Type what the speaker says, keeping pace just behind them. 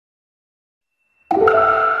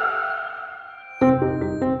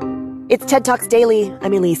It's TED Talks Daily.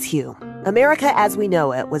 I'm Elise Hu. America as we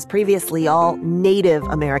know it was previously all Native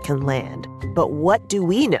American land. But what do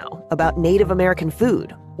we know about Native American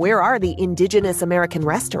food? Where are the Indigenous American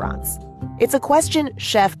restaurants? It's a question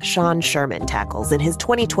Chef Sean Sherman tackles in his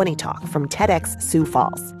 2020 talk from TEDx Sioux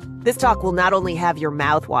Falls. This talk will not only have your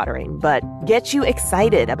mouth watering, but get you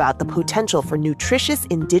excited about the potential for nutritious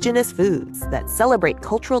Indigenous foods that celebrate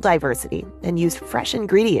cultural diversity and use fresh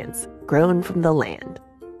ingredients grown from the land.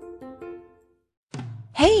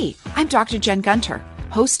 Hey, I'm Dr. Jen Gunter,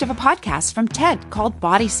 host of a podcast from TED called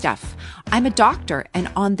Body Stuff. I'm a doctor,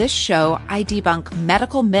 and on this show, I debunk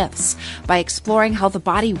medical myths by exploring how the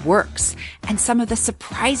body works and some of the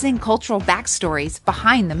surprising cultural backstories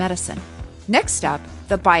behind the medicine. Next up,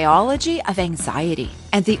 the biology of anxiety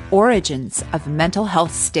and the origins of mental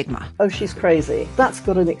health stigma. Oh, she's crazy. That's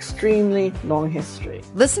got an extremely long history.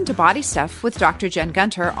 Listen to Body Stuff with Dr. Jen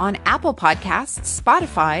Gunter on Apple Podcasts,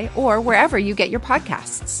 Spotify, or wherever you get your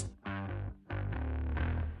podcasts.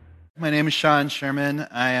 My name is Sean Sherman.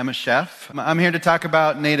 I am a chef. I'm here to talk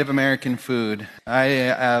about Native American food.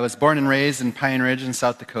 I was born and raised in Pine Ridge in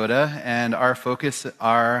South Dakota, and our focus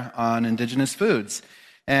are on Indigenous foods.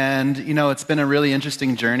 And, you know, it's been a really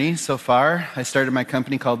interesting journey so far. I started my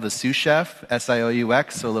company called The Sioux Chef,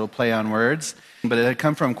 S-I-O-U-X, so a little play on words. But it had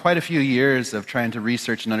come from quite a few years of trying to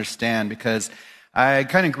research and understand, because I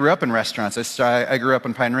kind of grew up in restaurants. I grew up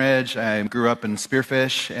in Pine Ridge. I grew up in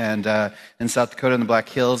Spearfish and in South Dakota in the Black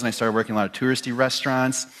Hills, and I started working in a lot of touristy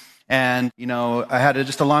restaurants. And, you know, I had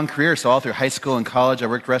just a long career. So all through high school and college, I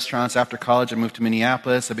worked restaurants. After college, I moved to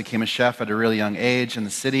Minneapolis. I became a chef at a really young age in the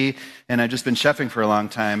city. And I've just been chefing for a long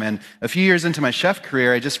time. And a few years into my chef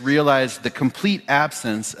career, I just realized the complete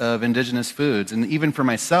absence of Indigenous foods. And even for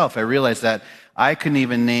myself, I realized that I couldn't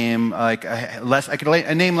even name name less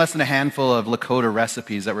than a handful of Lakota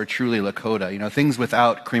recipes that were truly Lakota. You know, things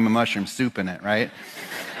without cream of mushroom soup in it, right?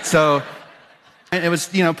 So it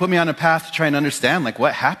was, you know, put me on a path to try and understand, like,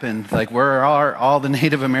 what happened? Like, where are all the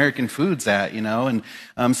Native American foods at, you know?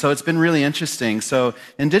 And so it's been really interesting. So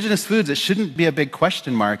Indigenous foods, it shouldn't be a big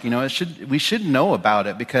question mark, you know? We should know about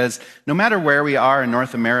it, because no matter where we are in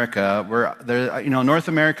North America, North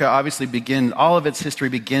America obviously all of its history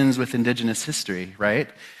begins with Indigenous history, right?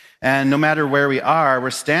 And no matter where we are,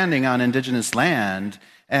 we're standing on Indigenous land.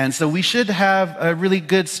 And so we should have a really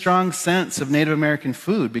good, strong sense of Native American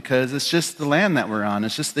food, because it's just the land that we're on.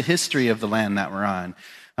 It's just the history of the land that we're on.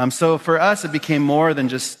 So for us, it became more than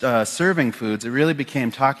just serving foods. It really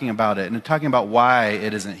became talking about it and talking about why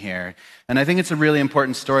it isn't here. And I think it's a really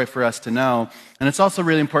important story for us to know. And it's also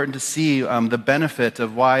really important to see the benefit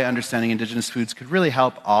of why understanding Indigenous foods could really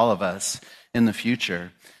help all of us in the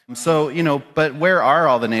future. So, you know, but where are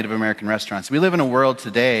all the Native American restaurants? We live in a world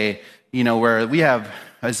today, you know, where we have,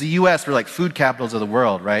 as the U.S., we're like food capitals of the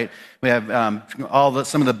world, right? We have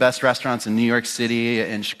some of the best restaurants in New York City,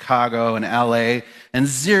 in Chicago, and L.A., and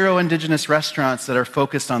 0 Indigenous restaurants that are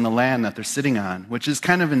focused on the land that they're sitting on, which is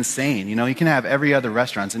kind of insane. You know, you can have every other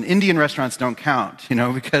restaurant, and Indian restaurants don't count, you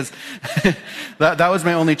know, because that was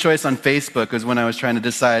my only choice on Facebook, was when I was trying to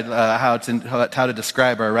decide how to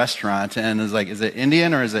describe our restaurant, and it was like, is it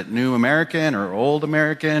Indian or is it New American or Old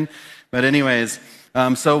American? But anyways.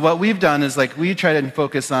 So what we've done is, like, we try to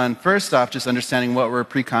focus on, first off, just understanding what were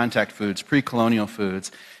pre-contact foods, pre-colonial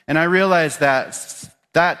foods. And I realized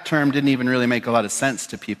that term didn't even really make a lot of sense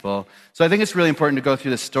to people. So I think it's really important to go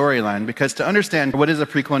through the storyline, because to understand what is a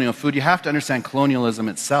pre-colonial food, you have to understand colonialism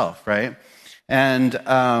itself, right? And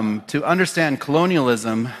to understand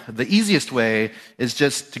colonialism, the easiest way is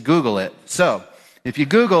just to Google it. So if you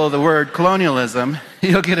Google the word colonialism,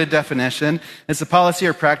 you'll get a definition. It's a policy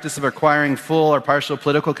or practice of acquiring full or partial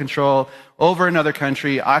political control over another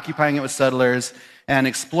country, occupying it with settlers, and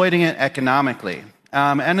exploiting it economically.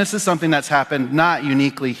 And this is something that's happened not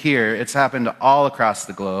uniquely here. It's happened all across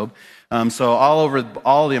the globe. So all over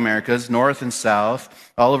all the Americas, North and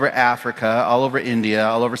South, all over Africa, all over India,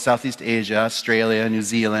 all over Southeast Asia, Australia, New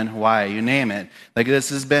Zealand, Hawaii, you name it. Like,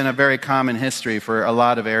 this has been a very common history for a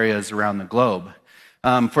lot of areas around the globe.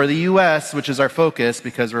 For the U.S., which is our focus,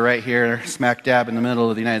 because we're right here smack dab in the middle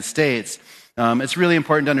of the United States, it's really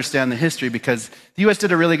important to understand the history, because the U.S.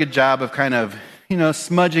 did a really good job of kind of, you know,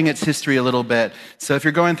 smudging its history a little bit. So if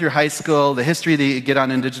you're going through high school, the history that you get on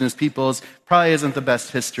Indigenous peoples probably isn't the best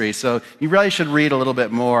history. So you really should read a little bit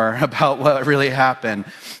more about what really happened.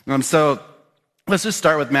 So Let's just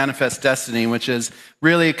start with Manifest Destiny, which is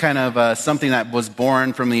really kind of something that was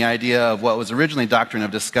born from the idea of what was originally doctrine of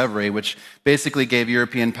discovery, which basically gave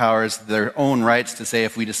European powers their own rights to say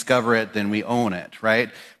if we discover it, then we own it, right?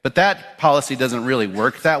 But that policy doesn't really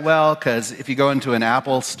work that well, because if you go into an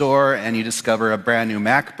Apple store and you discover a brand new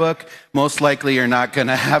MacBook, most likely you're not going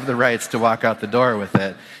to have the rights to walk out the door with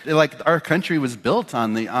it. Like, our country was built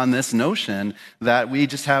on this notion that we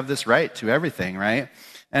just have this right to everything, right?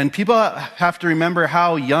 And people have to remember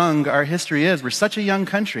how young our history is. We're such a young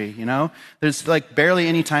country, you know? There's like barely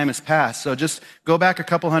any time has passed. So just go back a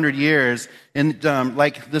couple hundred years, and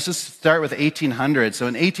let's just start with 1800. So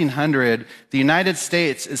in 1800, the United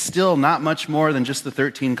States is still not much more than just the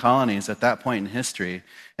 13 colonies at that point in history.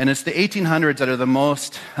 And it's the 1800s that are the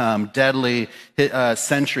most deadly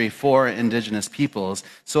century for indigenous peoples.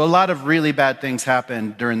 So a lot of really bad things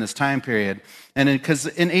happened during this time period. And because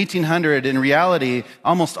in 1800, in reality,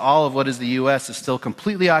 almost all of what is the U.S. is still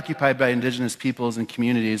completely occupied by indigenous peoples and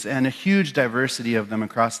communities, and a huge diversity of them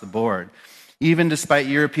across the board. Even despite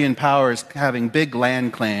European powers having big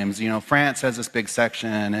land claims, you know, France has this big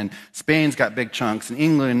section, and Spain's got big chunks, and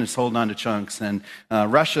England is holding on to chunks, and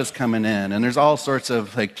Russia's coming in, and there's all sorts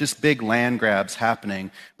of like just big land grabs happening.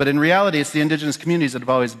 But in reality, it's the indigenous communities that have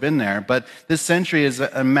always been there. But this century is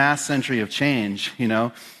a mass century of change, you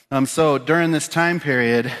know. So during this time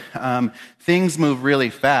period, things move really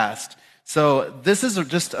fast. So this is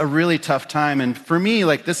just a really tough time. And for me,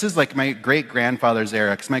 like, this is like my great-grandfather's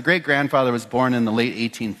era, because my great-grandfather was born in the late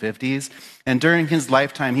 1850s. And during his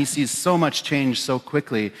lifetime, he sees so much change so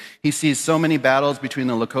quickly. He sees so many battles between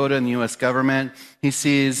the Lakota and the U.S. government. He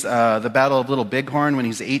sees the Battle of Little Bighorn when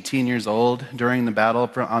he's 18 years old during the battle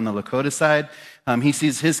on the Lakota side. He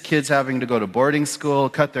sees his kids having to go to boarding school,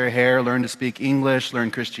 cut their hair, learn to speak English,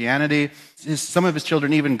 learn Christianity. Some of his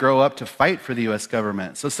children even grow up to fight for the U.S.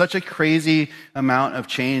 government. So such a crazy amount of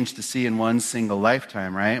change to see in one single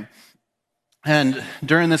lifetime, right? And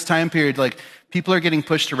during this time period, like, people are getting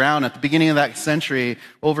pushed around. At the beginning of that century,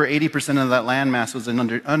 over 80% of that landmass was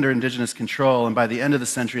under indigenous control, and by the end of the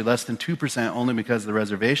century, less than 2%, only because of the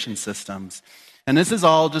reservation systems. And this is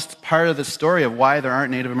all just part of the story of why there aren't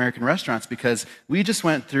Native American restaurants, because we just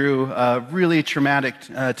went through a really traumatic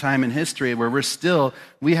time in history where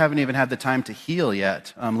we haven't even had the time to heal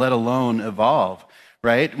yet, let alone evolve,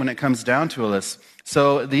 right, when it comes down to this.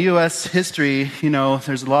 So the U.S. history, you know,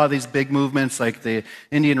 there's a lot of these big movements like the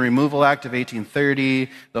Indian Removal Act of 1830,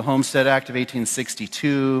 the Homestead Act of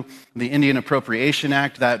 1862, the Indian Appropriation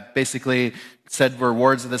Act that basically said we're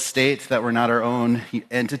wards of the state, that we're not our own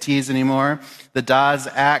entities anymore, the Dawes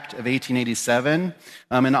Act of 1887,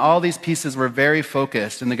 and all these pieces were very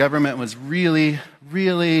focused, and the government was really,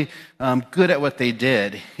 really good at what they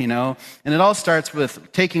did, you know, and it all starts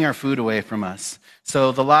with taking our food away from us.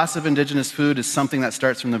 So the loss of indigenous food is something that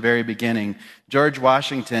starts from the very beginning. George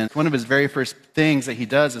Washington, one of his very first things that he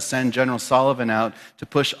does is send General Sullivan out to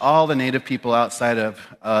push all the native people outside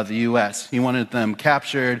of the U.S. He wanted them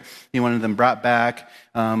captured, he wanted them brought back,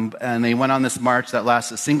 and they went on this march that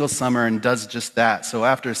lasts a single summer and does just that. So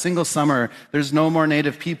after a single summer, there's no more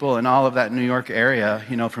native people in all of that New York area,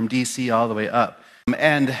 you know, from D.C. all the way up.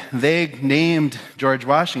 And they named George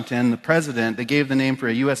Washington the president. They gave the name for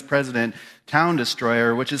a U.S. president, Town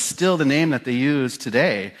Destroyer, which is still the name that they use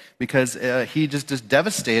today, because he just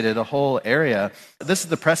devastated a whole area. This is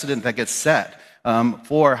the precedent that gets set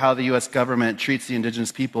for how the U.S. government treats the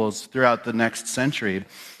indigenous peoples throughout the next century.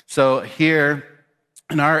 So here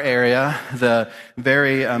in our area, the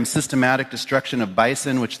very systematic destruction of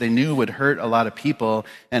bison, which they knew would hurt a lot of people,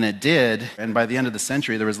 and it did. And by the end of the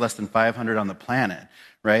century, there was less than 500 on the planet,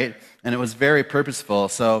 right? And it was very purposeful.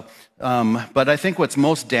 So, but I think what's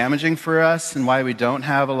most damaging for us and why we don't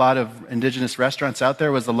have a lot of indigenous restaurants out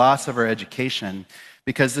there was the loss of our education.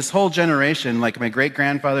 Because this whole generation, like my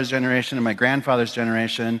great-grandfather's generation and my grandfather's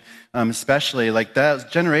generation, especially, like those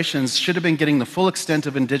generations should have been getting the full extent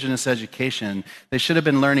of indigenous education. They should have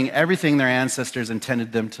been learning everything their ancestors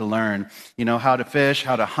intended them to learn. You know, how to fish,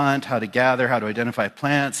 how to hunt, how to gather, how to identify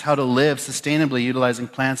plants, how to live sustainably utilizing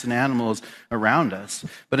plants and animals around us.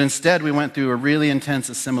 But instead, we went through a really intense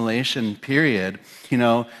assimilation period. You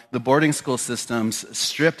know, the boarding school systems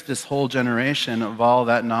stripped this whole generation of all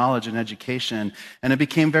that knowledge and education, and it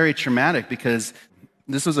became very traumatic because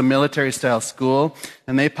this was a military-style school,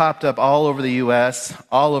 and they popped up all over the U.S.,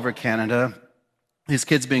 all over Canada, These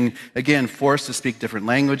kids being, again, forced to speak different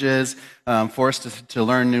languages, forced to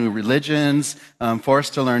learn new religions,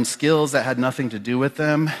 forced to learn skills that had nothing to do with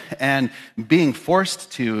them. And being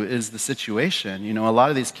forced to is the situation. You know, a lot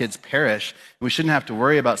of these kids perish. We shouldn't have to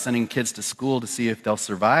worry about sending kids to school to see if they'll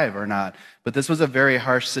survive or not. But this was a very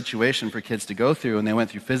harsh situation for kids to go through. And they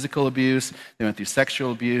went through physical abuse, they went through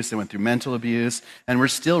sexual abuse, they went through mental abuse. And we're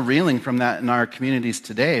still reeling from that in our communities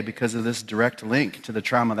today because of this direct link to the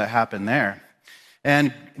trauma that happened there.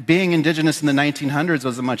 And being Indigenous in the 1900s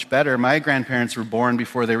was much better. My grandparents were born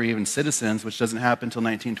before they were even citizens, which doesn't happen until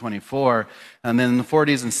 1924. And then in the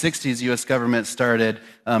 40s and 60s, the U.S. government started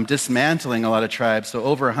dismantling a lot of tribes. So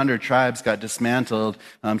over 100 tribes got dismantled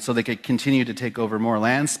so they could continue to take over more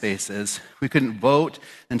land spaces. We couldn't vote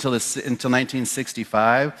until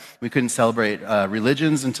 1965. We couldn't celebrate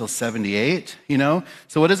religions until 78, you know?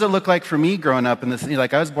 So what does it look like for me growing up in this?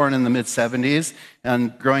 Like, I was born in the mid-70s,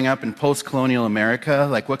 and growing up in post-colonial America,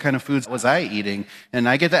 like, what kind of foods was I eating? And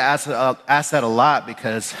I get to ask that a lot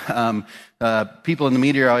because people in the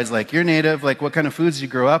media are always like, you're Native, like, what kind of foods did you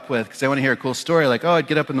grow up with? Because they want to hear a cool story, like, oh, I'd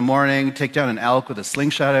get up in the morning, take down an elk with a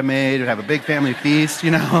slingshot I made, we'd have a big family feast,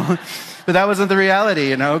 you know? But that wasn't the reality,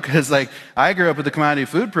 you know, because, like, I grew up with the commodity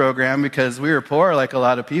food program because we were poor, like a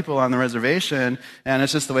lot of people on the reservation, and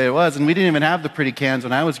it's just the way it was. And we didn't even have the pretty cans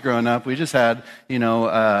when I was growing up. We just had, you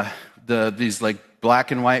know, these, like,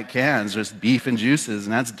 black and white cans, just beef and juices,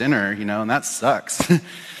 and that's dinner, you know, and that sucks.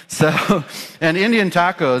 So, and Indian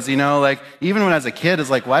tacos, you know, like, even when I was a kid,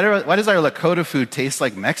 it's like, why does our Lakota food taste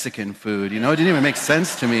like Mexican food? You know, it didn't even make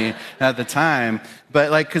sense to me at the time. But,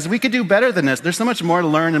 like, because we could do better than this. There's so much more to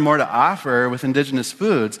learn and more to offer with Indigenous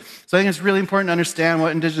foods. So I think it's really important to understand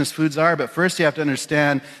what Indigenous foods are. But first you have to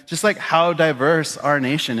understand just, like, how diverse our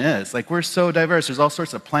nation is. Like, we're so diverse. There's all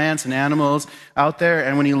sorts of plants and animals out there.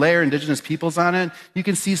 And when you layer Indigenous peoples on it, you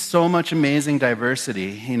can see so much amazing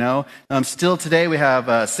diversity, you know. Still today we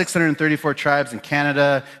have 634 tribes in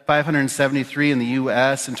Canada, 573 in the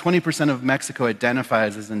U.S., and 20% of Mexico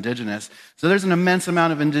identifies as Indigenous. So there's an immense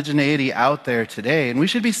amount of indigeneity out there today, and we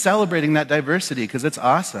should be celebrating that diversity because it's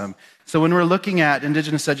awesome. So when we're looking at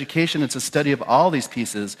Indigenous education, it's a study of all these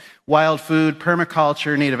pieces: wild food,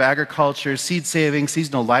 permaculture, native agriculture, seed saving,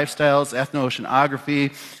 seasonal lifestyles,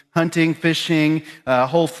 ethno-oceanography, hunting, fishing,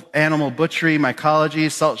 whole animal butchery,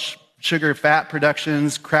 mycology, salt, sugar, fat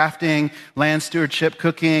productions, crafting, land stewardship,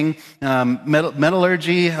 cooking,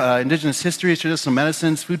 metallurgy, Indigenous histories, traditional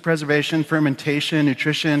medicines, food preservation, fermentation,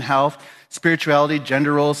 nutrition, health, spirituality,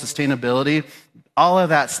 gender roles, sustainability. All of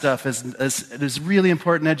that stuff is really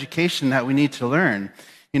important education that we need to learn.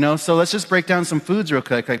 You know, so let's just break down some foods real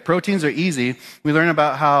quick. Like, proteins are easy. We learn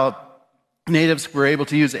about how Natives were able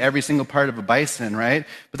to use every single part of a bison, right?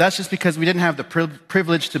 But that's just because we didn't have the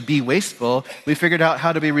privilege to be wasteful. We figured out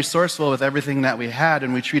how to be resourceful with everything that we had,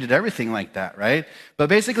 and we treated everything like that, right? But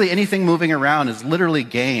basically anything moving around is literally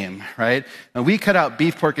game, right? And we cut out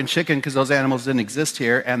beef, pork, and chicken because those animals didn't exist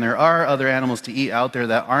here, and there are other animals to eat out there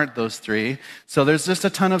that aren't those three. So there's just a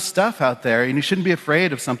ton of stuff out there, and you shouldn't be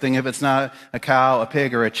afraid of something if it's not a cow, a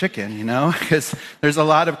pig, or a chicken, you know? Because there's a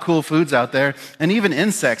lot of cool foods out there. And even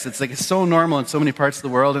insects, it's so normal in so many parts of the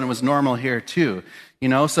world, and it was normal here too. You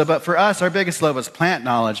know, so, but for us, our biggest love was plant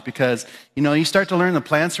knowledge because, you know, you start to learn the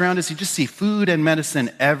plants around us, you just see food and medicine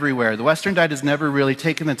everywhere. The Western diet has never really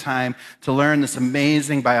taken the time to learn this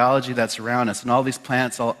amazing biology that's around us and all these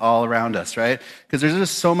plants all around us, right? Because there's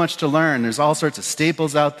just so much to learn. There's all sorts of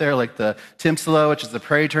staples out there, like the timpsila, which is the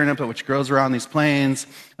prairie turnip, which grows around these plains,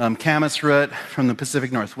 camas root from the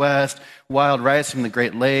Pacific Northwest, wild rice from the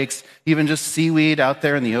Great Lakes, even just seaweed out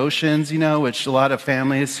there in the oceans, you know, which a lot of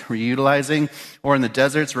families were utilizing, or in the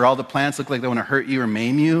deserts where all the plants look like they want to hurt you or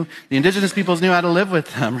maim you. The Indigenous peoples knew how to live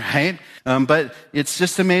with them, right? But it's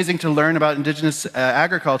just amazing to learn about Indigenous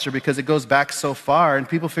agriculture because it goes back so far, and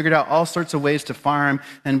people figured out all sorts of ways to farm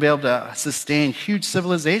and be able to sustain huge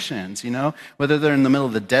civilizations, you know, whether they're in the middle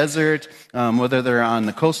of the desert, whether they're on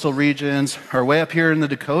the coastal regions, or way up here in the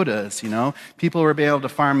Dakotas, you know. People were able to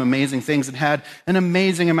farm amazing things and had an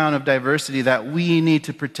amazing amount of diversity that we need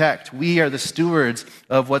to protect. We are the stewards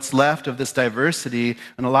of what's left of this diversity,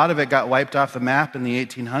 and a lot of it got wiped off the map in the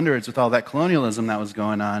 1800s with all that colonialism that was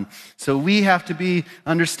going on. So we have to be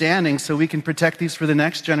understanding so we can protect these for the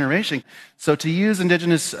next generation. So to use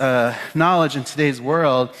Indigenous knowledge in today's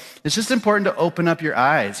world, it's just important to open up your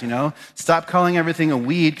eyes, you know. Stop calling everything a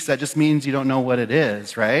weed because that just means you don't know what it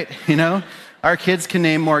is, right? You know? Our kids can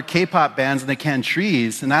name more K-pop bands than they can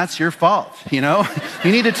trees, and that's your fault, you know?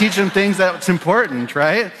 You need to teach them things that's important,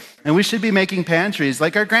 right? And we should be making pantries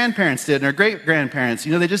like our grandparents did and our great-grandparents.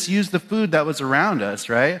 You know, they just used the food that was around us,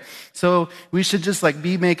 right? So we should just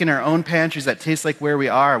be making our own pantries that taste like where we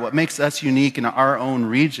are, what makes us unique in our own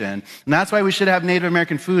region. And that's why we should have Native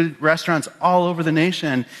American food restaurants all over the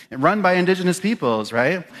nation run by Indigenous peoples,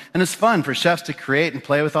 right? And it's fun for chefs to create and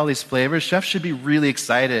play with all these flavors. Chefs should be really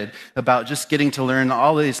excited about just getting to learn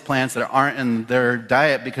all of these plants that aren't in their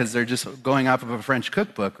diet because they're just going off of a French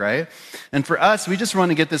cookbook, right? And for us, we just want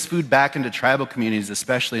to get this food back into tribal communities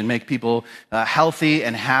especially and make people healthy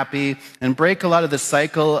and happy and break a lot of the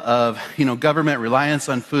cycle of government reliance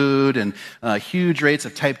on food and huge rates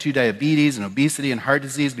of type 2 diabetes and obesity and heart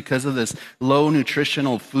disease because of this low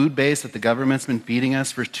nutritional food base that the government's been feeding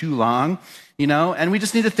us for too long. And we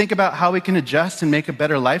just need to think about how we can adjust and make a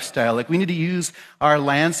better lifestyle. We need to use our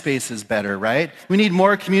land spaces better, right? We need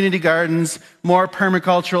more community gardens, more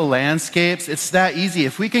permacultural landscapes. It's that easy.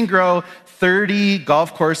 If we can grow 30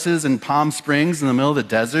 golf courses in Palm Springs in the middle of the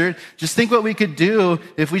desert, just think what we could do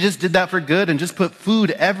if we just did that for good and just put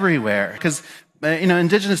food everywhere. Because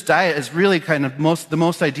Indigenous diet is really kind of the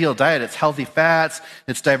most ideal diet. It's healthy fats,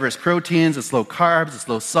 it's diverse proteins, it's low carbs, it's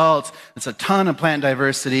low salt, it's a ton of plant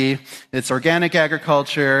diversity, it's organic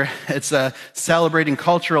agriculture, it's celebrating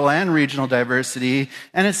cultural and regional diversity,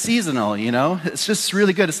 and it's seasonal, It's just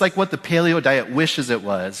really good. It's like what the paleo diet wishes it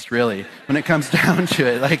was, really, when it comes down to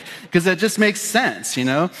it, because it just makes sense,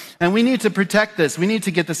 And we need to protect this. We need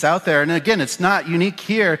to get this out there. And again, it's not unique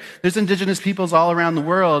here. There's Indigenous peoples all around the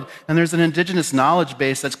world, and there's an Indigenous knowledge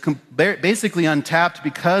base that's basically untapped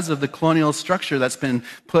because of the colonial structure that's been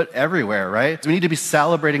put everywhere, right? So we need to be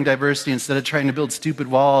celebrating diversity instead of trying to build stupid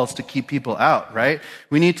walls to keep people out, right?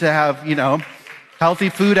 We need to have, healthy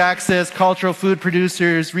food access, cultural food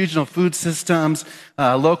producers, regional food systems,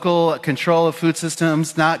 local control of food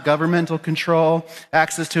systems, not governmental control,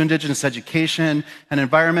 access to Indigenous education, and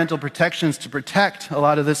environmental protections to protect a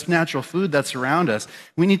lot of this natural food that's around us.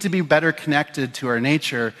 We need to be better connected to our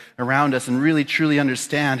nature around us and really truly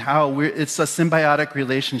understand how it's a symbiotic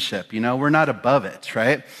relationship. We're not above it,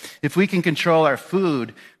 right? If we can control our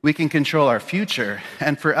food, we can control our future.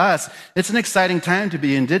 And for us, it's an exciting time to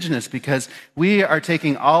be Indigenous because we are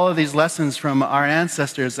taking all of these lessons from our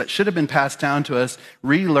ancestors that should have been passed down to us,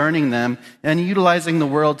 relearning them, and utilizing the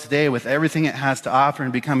world today with everything it has to offer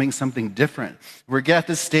and becoming something different. We're at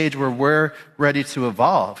this stage where we're ready to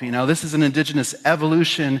evolve. This is an Indigenous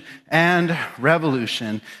evolution and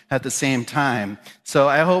revolution at the same time. So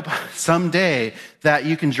I hope someday that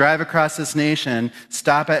you can drive across this nation,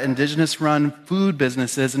 stop at Indigenous-run food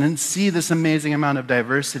businesses, and then see this amazing amount of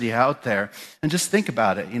diversity out there. And just think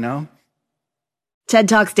about it, TED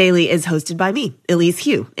Talks Daily is hosted by me, Elise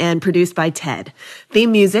Hugh, and produced by TED.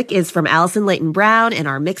 Theme music is from Allison Leighton Brown, and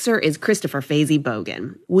our mixer is Christopher Fazy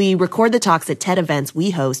Bogan. We record the talks at TED events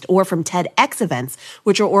we host or from TEDx events,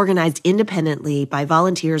 which are organized independently by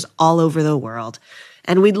volunteers all over the world.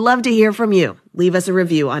 And we'd love to hear from you. Leave us a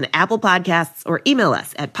review on Apple Podcasts or email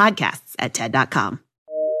us at podcasts@ted.com.